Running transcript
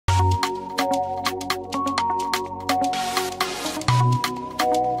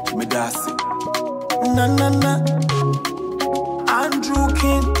na na na. Andrew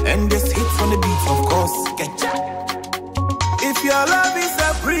King, and this hits on the beat, of course. Keche. If your love is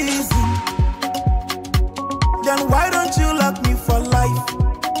a prison, then why don't you lock me for life?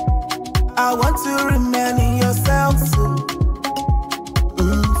 I want to remain in your cell, so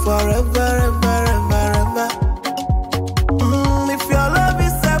forever, ever, ever, ever. If your love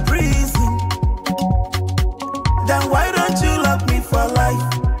is a prison, then why don't you lock me for life?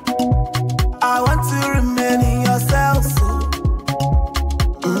 I want to remain in your cell, so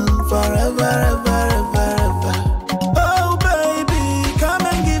forever, ever, ever, ever. Oh baby, come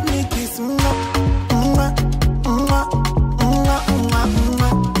and give me kiss. Oh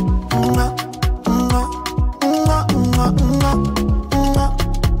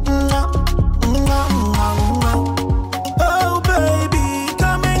baby,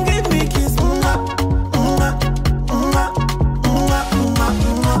 come and give me kiss.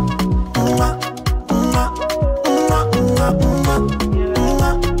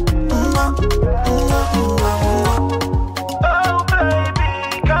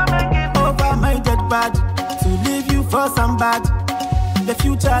 To leave you for some bad. The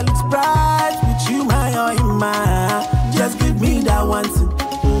future looks bright with you, my oh my. Just give me that one thing.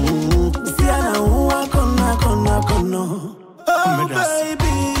 See I know I gonna. Oh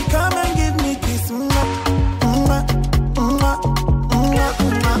baby, come and give me kiss.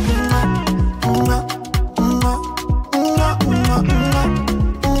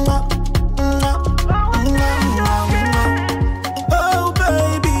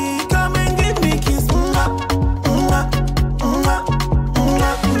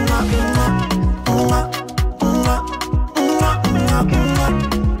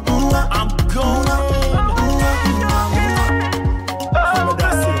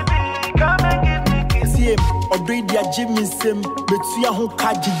 Jimmy Sim, but see a whole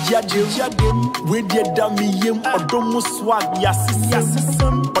kaji yadim with your dummy yim or domo swag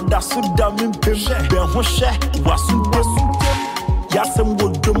yassism or that's so dumb in pim, the hoshe was Yassam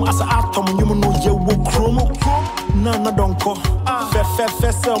would drum as a atom, you know, you will chromo. Nana don't call,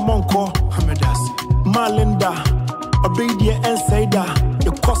 Fessa Monco, Malinda, Obedia and Seda,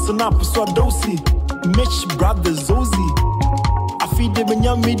 the costing up so dozy, Mitch brothers Zozy. I feed them in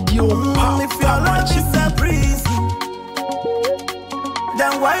your medium. If your love is a prison,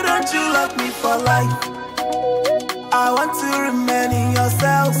 then why don't you love me for life? I want to remain in your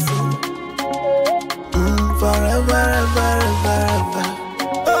cell, so forever, ever, ever, ever.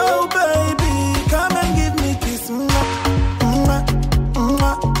 Oh baby, come and give me kiss.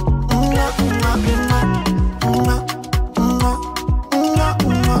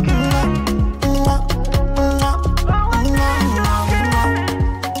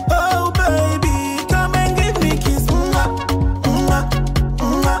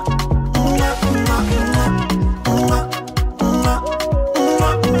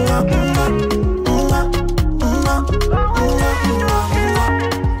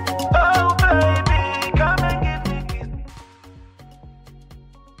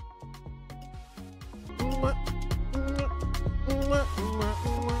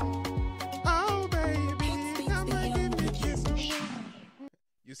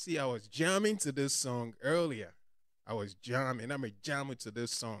 See, I was jamming to this song earlier. I'm a jammer to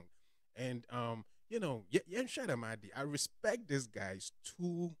this song. And, you know, I respect these guys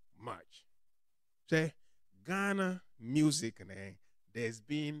too much. Say, Ghana music, there's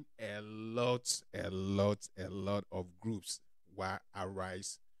been a lot of groups where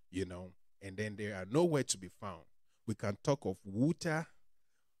arise, you know, and then they are nowhere to be found. We can talk of Wuta,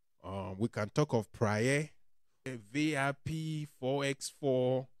 we can talk of Prayer, VIP,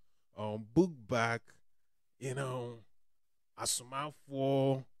 4x4, Book Back, you know, Asuma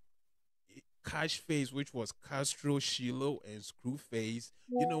 4, Cash Face, which was Castro, Shiloh, and Screwface.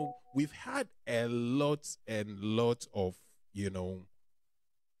 You know, we've had a lot of, you know,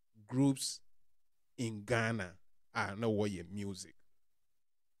 groups in Ghana. I don't know what your music.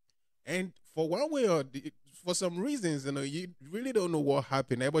 And for one way or for some reasons, you know, you really don't know what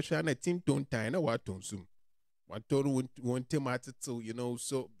happened. Everybody trying to think don't time. What to assume. One total one to, you know,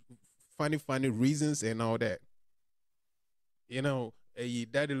 so funny reasons and all that. You know, a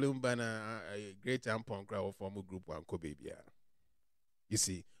daddy lumbana a great tampon crowd from a group one baby. You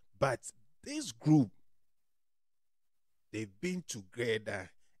see, but this group, they've been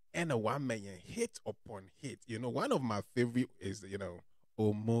together and a 1 million hit upon hit. You know, one of my favorite is, you know,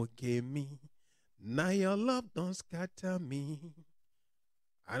 Omoke me. Now your love don't scatter me.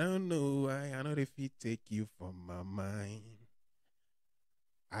 I don't know why, I know if it take you from my mind.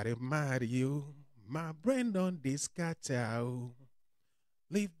 I admire you, my brain don't scatter.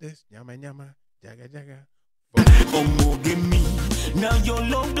 Leave this nyama nyama, Jaga jaga. Oh, give me. Now your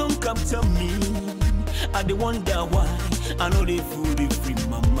love don't capture me. I dey wonder why. I know they fully free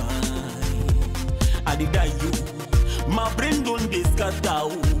my mind. I did die you. My brain don't dey scatter.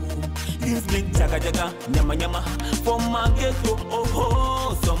 Things make jaga jaga, nyama nyama. From my ghetto,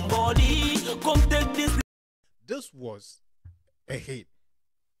 oh, somebody come take this. This was a hit.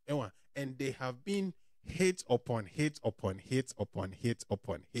 And they have been hits upon hits upon hits upon hits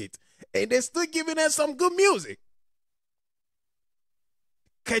upon hits. And they're still giving us some good music.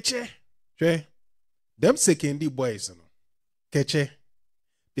 Keche, them secondary boys, you know. Keche,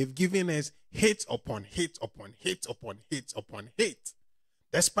 they've given us hits upon hits upon hits upon hits upon hits.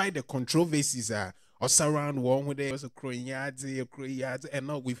 Despite the controversies us around one where there was a Kroyadze, and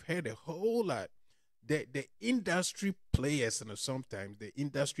now we've heard a whole lot. The industry players, sometimes the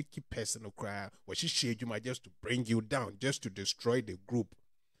industry keepers in the crowd, what she shade you might just to bring you down, just to destroy the group.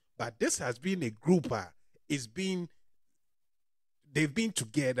 But this has been a group, they've been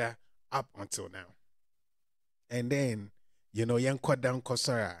together up until now. And then, Yanko down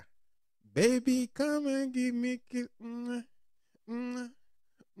Kosara, baby, come and give me kiss.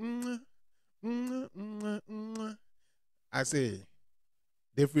 I say,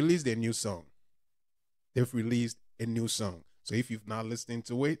 they've released a new song. So if you've not listened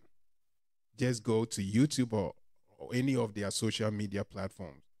to it, just go to YouTube or any of their social media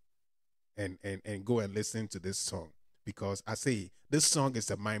platforms and go and listen to this song. Because I say, this song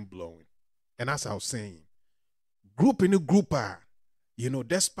is a mind-blowing. And as I was saying, group in a group,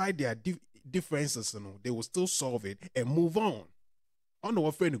 despite their differences, they will still solve it and move on. On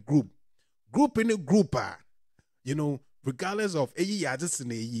the friend group in a group, regardless of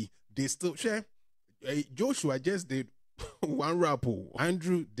they still share. Joshua just did one rap.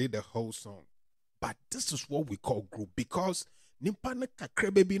 Andrew did the whole song. But this is what we call group, because that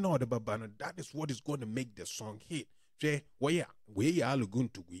is what is going to make the song hit. Where are you going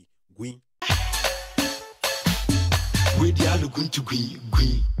to be? Where are you going to be?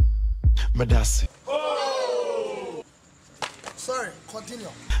 Madasi. Oh! Sorry, continue.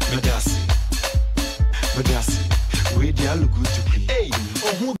 Madasi. Where are you going to be? Hey!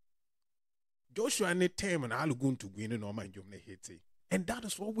 Joshua and Tim and I'll go to win and mind you hate. And that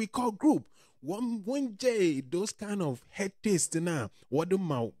is what we call group. One day, those kind of head taste now, what do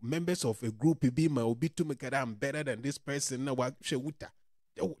my members of a group be my obi to make it I'm better than this person now? That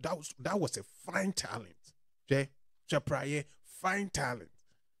was a fine talent. Fine talent.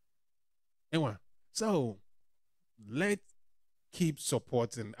 Anyway, so let's keep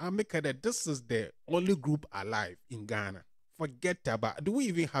supporting. I make it that this is the only group alive in Ghana. Forget about, do we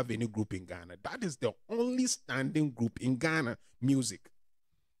even have any group in Ghana? That is the only standing group in Ghana music.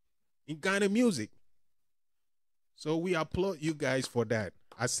 So we applaud you guys for that.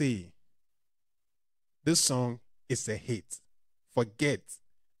 I say, this song is a hit.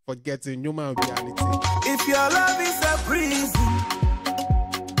 Forgetting human reality. If your love is a prison,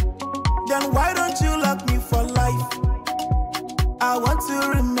 then why don't you love me for life? I want to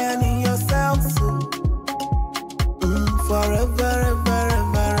remain in yourself, so forever, ever,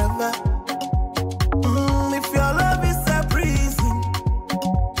 ever, ever. If your love is a prison,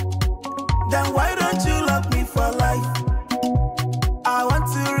 then why don't you love me for life? I want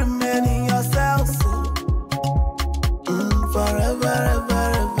to remain in yourself, so forever, ever,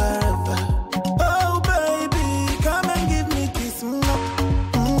 ever, ever. Oh baby, come and give me kiss.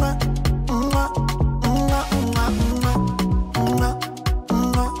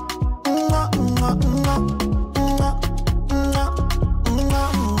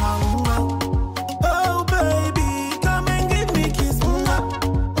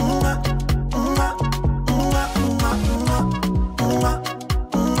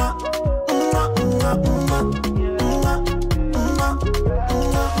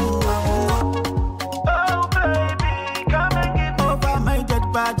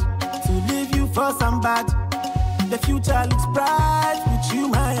 The future looks bright with you,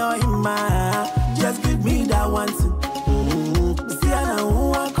 my oh, just give me that one thing. See, I know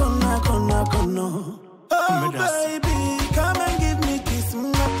who I gonna. Oh, baby, come and give me kiss.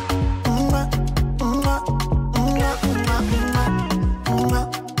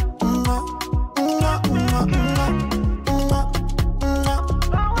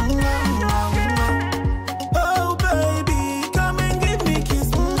 Oh, baby, come and give me kiss.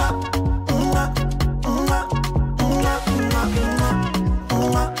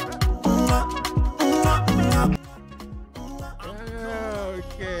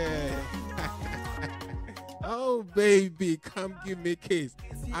 Okay. Oh, baby, come give me a kiss.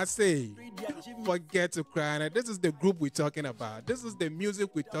 I say, forget to cry. Now, this is the group we're talking about. This is the music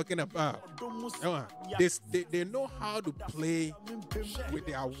we're talking about. They know how to play with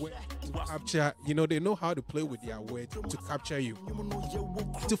their word to capture. You know, they know how to play with their word to capture you.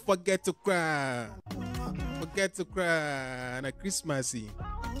 To forget to cry. Forget to cry. On a Christmassy.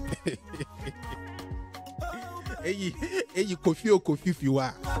 Hey, you kofi if you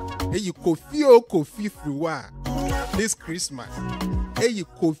are. Hey, you kofi if you are. This Christmas. Hey, you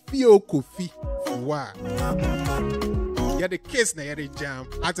kofi if you are. Yeah, the kiss na yeah the jam.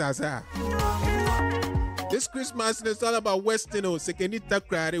 This Christmas is all about Western or Sekenita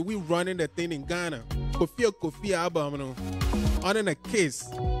Krade. We running the thing in Ghana. Kofi album no. On a kiss.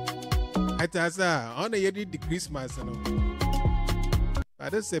 Ataza on the Christmas no.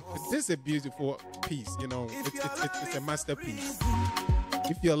 This is a beautiful piece, you know. It's a masterpiece.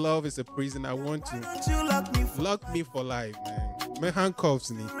 If your love is a prison, I want to lock me for life, man. My handcuffs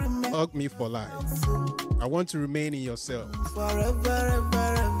me, lock me for life. I want to remain in yourself forever,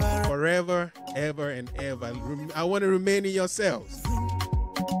 ever, and ever. I want to remain in yourself.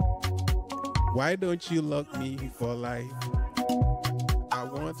 Why don't you lock me for life? I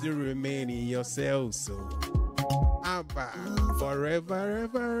want to remain in yourself, so. Forever,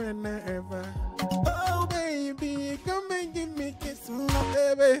 ever, and ever. Oh, baby, come and give me a kiss.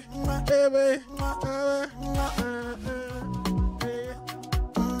 Baby, baby.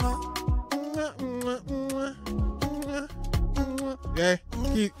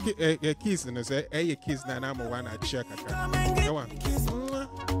 Yeah, kiss and say, hey, you kiss now. I'm a one I check. Go on.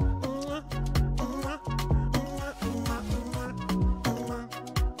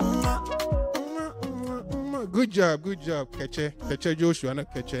 Good job, Keche. Keche Joshua,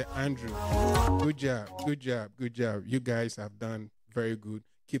 not Keche Andrew. Good job. You guys have done very good,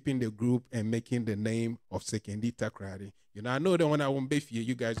 keeping the group and making the name of Sekendita Krade. You know, I know that when I won't be here,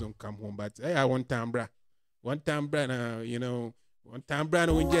 you guys don't come home, but hey, I want Tambra. You know, one Tambra,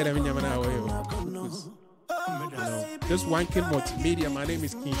 no one get them. Just one kid multimedia. My name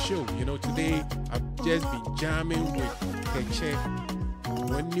is King Show. You know, today I've just been jamming with Keche.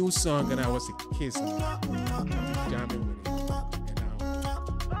 One new song and I was a kiss jamming with it.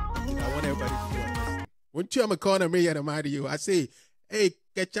 And I want everybody to do it. When you am a corner me and I'm out of you, I say, hey,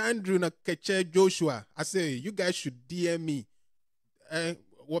 Keche Andrew na Keche Joshua. I say, you guys should DM me.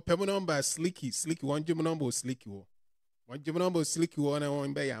 What payment number is Slicky? One Jim number is Slicky. One Jim number is Slicky. One I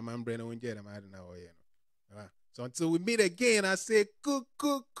want to buy a man brain on jet. I'm out now. So until we meet again, I say, cool.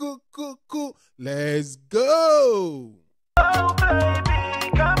 Let's go. Oh, baby.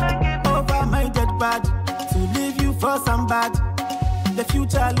 Over my dead bad to leave you for some bad. The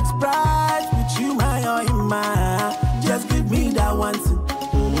future looks bright with you, my